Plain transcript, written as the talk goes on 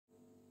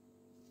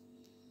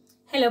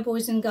Hello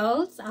boys and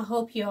girls, I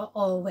hope you're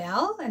all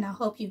well and I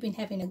hope you've been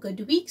having a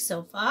good week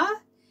so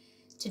far.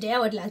 Today I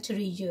would like to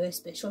read you a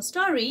special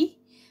story,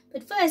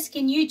 but first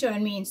can you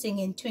join me in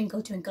singing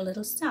Twinkle Twinkle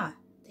Little Star?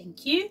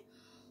 Thank you.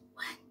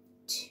 1,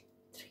 2,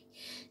 3.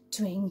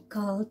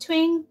 Twinkle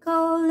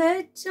twinkle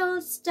little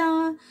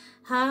star,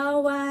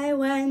 how I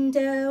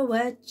wonder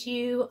what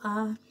you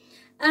are.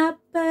 Up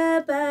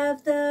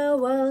above the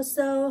world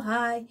so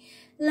high,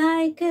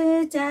 like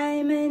a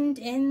diamond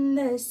in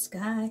the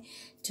sky.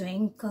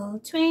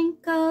 Twinkle,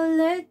 twinkle,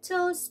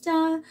 little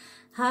star,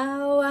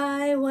 how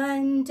I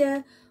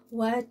wonder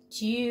what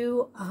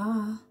you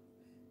are.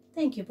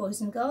 Thank you,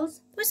 boys and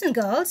girls. Boys and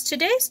girls,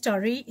 today's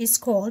story is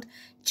called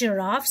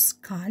Giraffes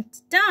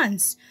Can't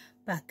Dance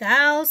by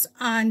Giles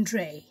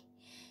Andre.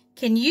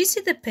 Can you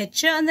see the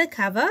picture on the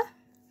cover?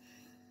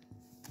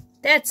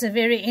 That's a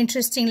very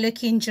interesting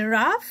looking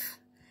giraffe.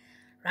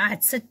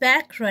 Right, sit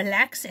back,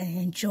 relax, and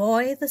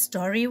enjoy the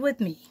story with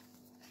me.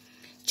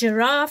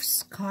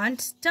 Giraffes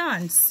can't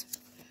dance.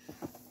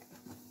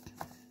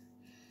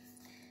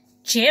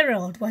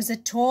 Gerald was a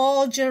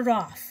tall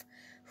giraffe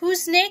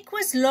whose neck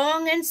was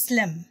long and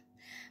slim,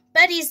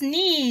 but his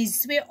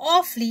knees were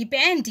awfully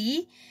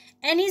bandy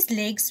and his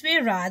legs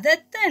were rather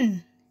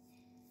thin.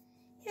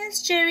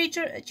 Here's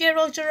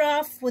Gerald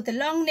Giraffe with a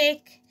long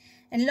neck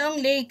and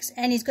long legs,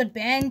 and he's got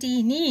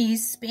bandy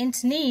knees,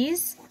 bent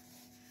knees.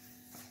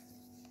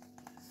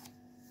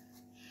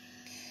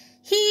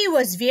 He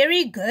was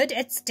very good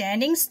at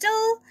standing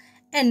still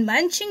and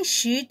munching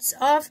shoots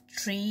of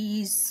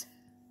trees.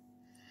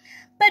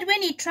 But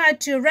when he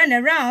tried to run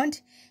around,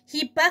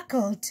 he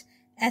buckled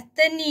at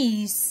the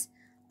knees.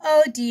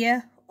 Oh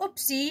dear,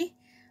 oopsie,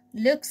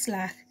 looks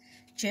like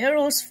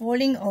Gerald's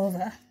falling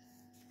over.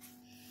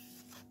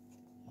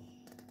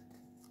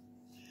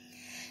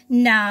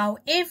 Now,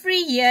 every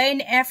year in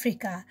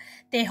Africa,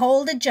 they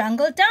hold a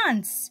jungle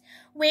dance,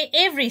 where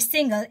every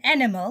single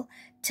animal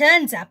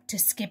turns up to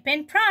skip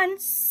and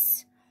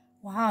prance.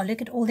 Wow,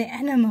 look at all the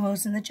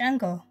animals in the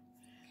jungle.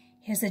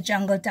 Here's the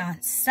jungle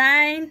dance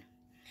sign.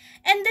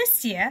 And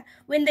this year,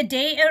 when the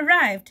day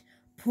arrived,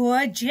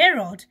 poor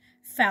Gerald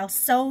felt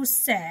so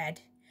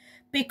sad,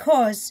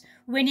 because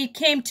when it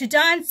came to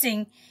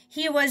dancing,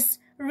 he was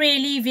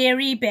really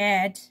very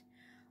bad.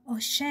 Oh,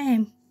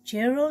 shame.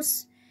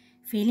 Gerald's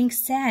feeling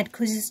sad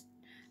because he's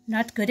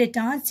not good at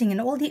dancing, and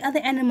all the other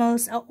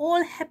animals are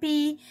all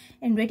happy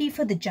and ready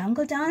for the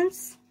jungle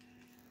dance.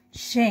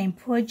 Shame,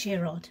 poor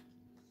Gerald.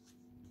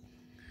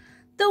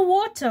 The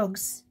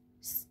warthogs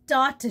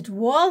started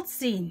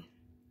waltzing.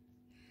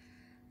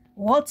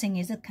 Waltzing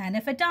is a kind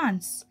of a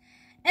dance.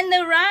 And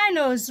the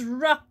rhinos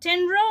rocked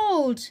and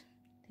rolled.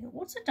 They're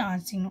also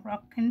dancing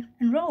rock and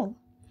roll.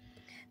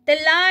 The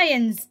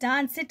lions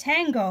danced a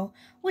tango,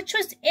 which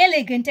was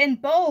elegant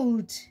and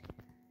bold.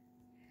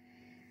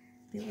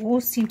 They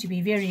all seem to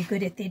be very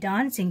good at their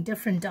dancing,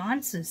 different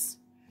dances.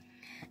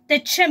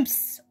 The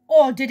chimps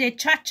all did a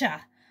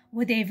cha-cha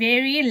with a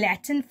very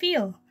Latin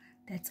feel.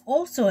 That's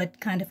also a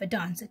kind of a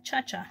dance, a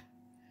cha-cha.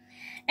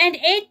 And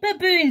 8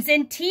 baboons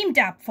then teamed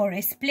up for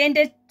a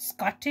splendid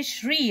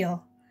Scottish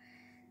reel.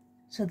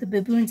 So the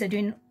baboons are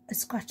doing a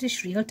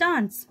Scottish reel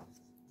dance.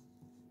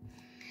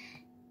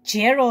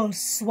 Gerald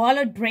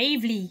swallowed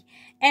bravely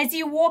as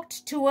he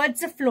walked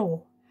towards the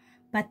floor,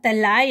 but the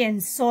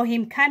lions saw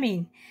him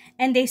coming,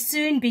 and they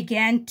soon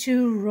began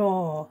to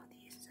roar.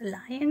 These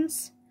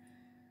lions.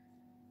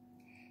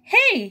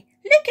 Hey!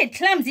 Look at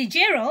clumsy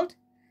Gerald.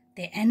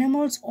 The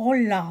animals all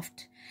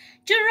laughed.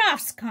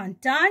 Giraffes can't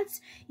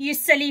dance, you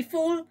silly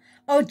fool.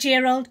 Oh,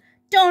 Gerald,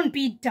 don't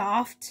be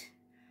daft.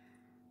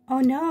 Oh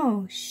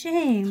no,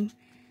 shame.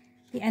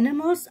 The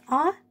animals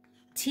are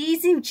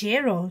teasing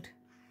Gerald.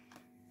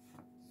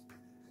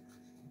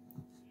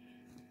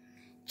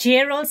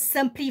 Gerald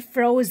simply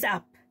froze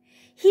up.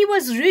 He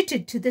was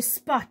rooted to the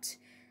spot.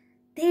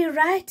 They're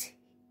right,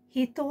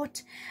 he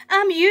thought.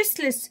 I'm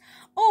useless.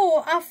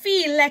 Oh, I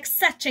feel like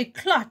such a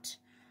clot.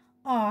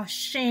 Oh,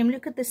 shame.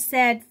 Look at the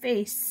sad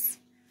face.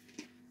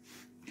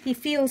 He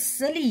feels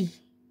silly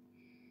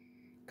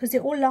because they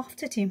all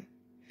laughed at him.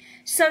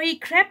 So he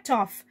crept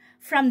off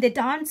from the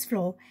dance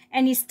floor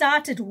and he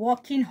started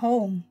walking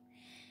home.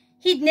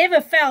 He'd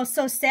never felt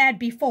so sad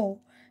before.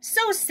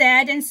 So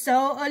sad and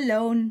so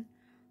alone.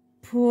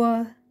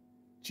 Poor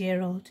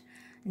Gerald.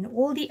 And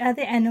all the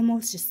other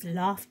animals just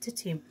laughed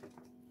at him.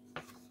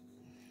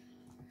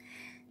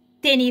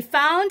 Then he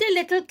found a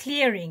little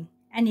clearing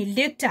and he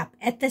looked up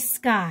at the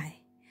sky.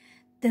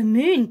 The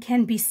moon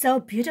can be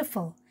so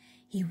beautiful,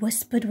 he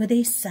whispered with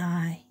a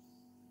sigh.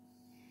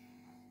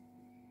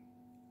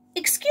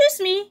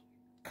 Excuse me,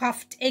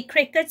 coughed a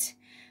cricket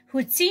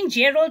who'd seen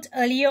Gerald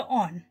earlier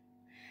on.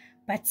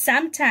 But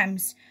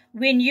sometimes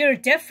when you're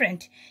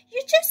different,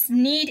 you just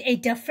need a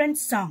different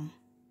song.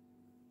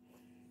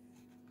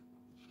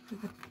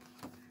 The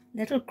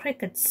little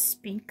cricket's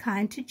been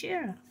kind to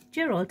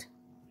Gerald.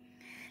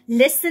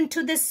 Listen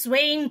to the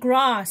swaying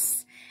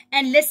grass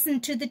and listen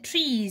to the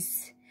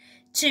trees.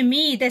 To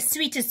me, the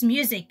sweetest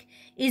music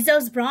is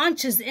those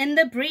branches in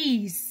the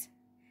breeze.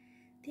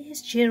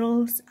 There's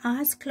Gerald's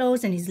eyes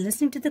closed and he's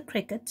listening to the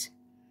cricket.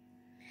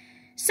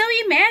 So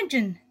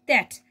imagine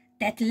that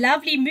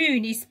lovely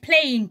moon is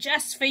playing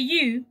just for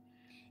you.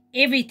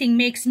 Everything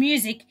makes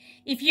music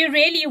if you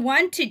really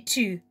want it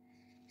to,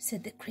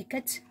 said the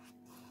cricket.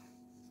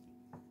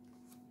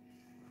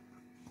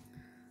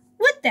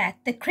 With that,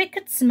 the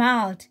cricket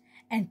smiled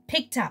and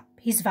picked up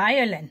his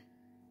violin.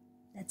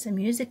 That's a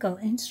musical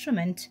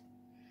instrument.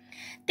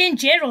 Then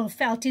Gerald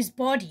felt his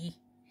body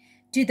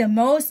do the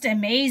most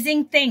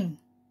amazing thing.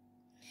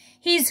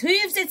 His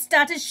hooves had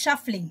started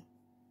shuffling,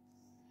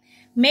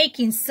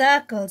 making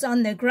circles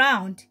on the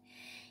ground.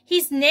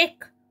 His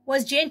neck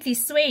was gently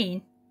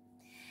swaying,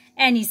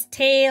 and his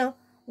tail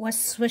was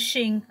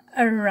swishing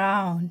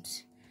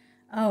around.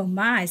 Oh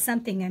my,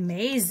 something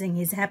amazing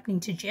is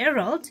happening to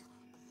Gerald.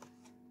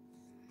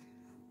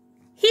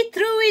 He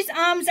threw his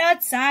arms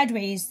out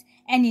sideways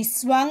and he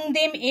swung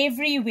them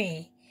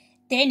everywhere.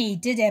 Then he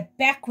did a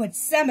backward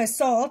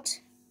somersault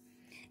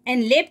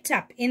and leapt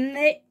up in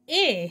the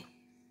air.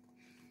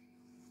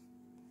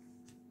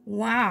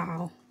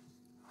 Wow!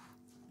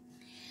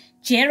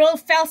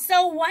 Gerald felt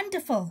so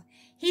wonderful.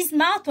 His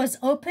mouth was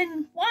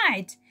open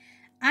wide.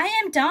 I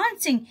am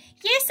dancing.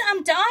 Yes,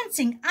 I'm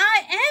dancing.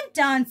 I am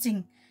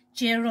dancing,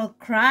 Gerald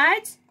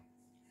cried.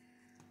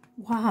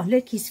 Wow,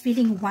 look, he's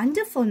feeling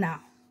wonderful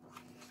now.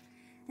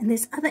 And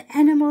there's other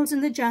animals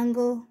in the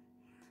jungle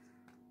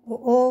who are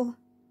all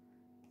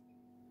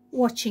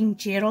watching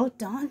Gerald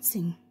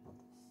dancing.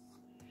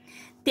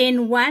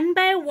 Then one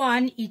by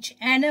one, each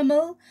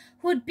animal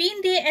who'd been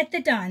there at the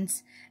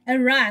dance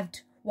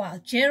arrived while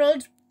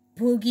Gerald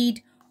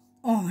boogied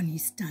on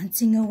his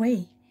dancing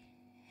away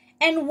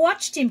and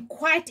watched him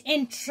quite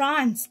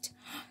entranced.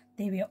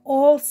 They were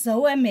all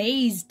so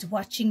amazed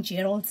watching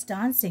Gerald's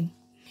dancing.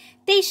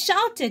 They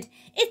shouted,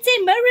 "It's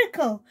a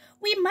miracle!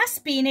 We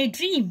must be in a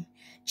dream.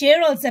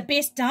 Gerald's the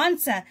best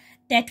dancer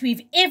that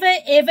we've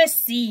ever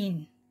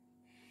seen."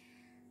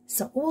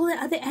 So all the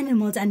other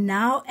animals are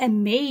now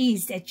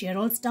amazed at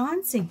Gerald's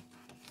dancing.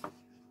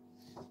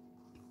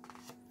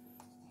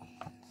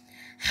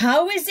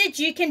 "How is it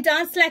you can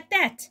dance like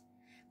that?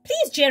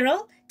 Please,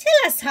 Gerald,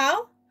 tell us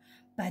how."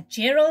 But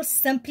Gerald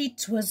simply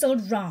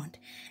twizzled round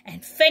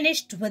and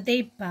finished with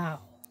a bow.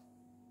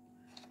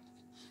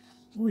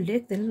 Oh,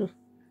 look, the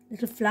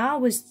little flower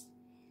was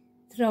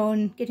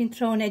getting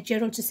thrown at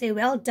Gerald to say,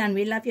 "Well done,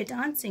 we love your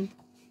dancing."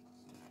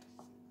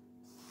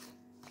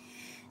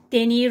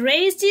 Then he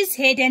raised his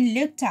head and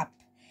looked up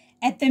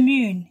at the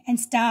moon and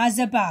stars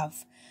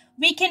above.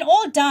 "We can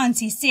all dance,"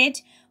 he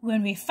said,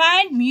 "when we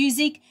find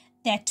music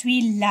that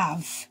we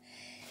love."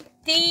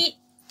 The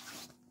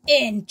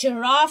end.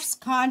 Giraffes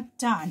Can't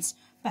Dance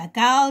by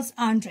Giles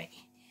Andre.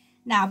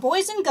 Now,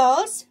 boys and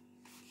girls,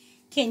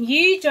 can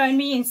you join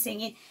me in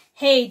singing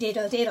 "Hey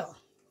Diddle Diddle"?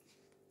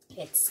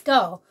 Let's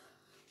go.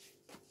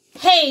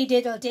 Hey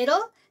diddle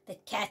diddle, the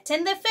cat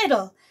and the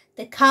fiddle.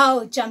 The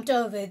cow jumped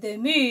over the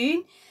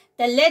moon.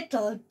 The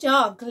little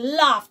dog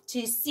laughed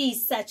to see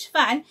such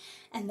fun,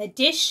 and the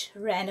dish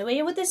ran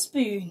away with the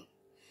spoon.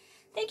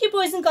 Thank you,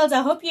 boys and girls.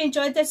 I hope you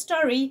enjoyed that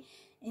story.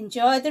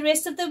 Enjoy the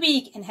rest of the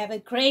week and have a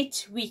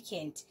great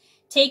weekend.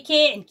 Take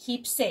care and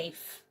keep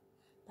safe.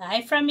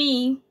 Bye from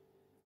me.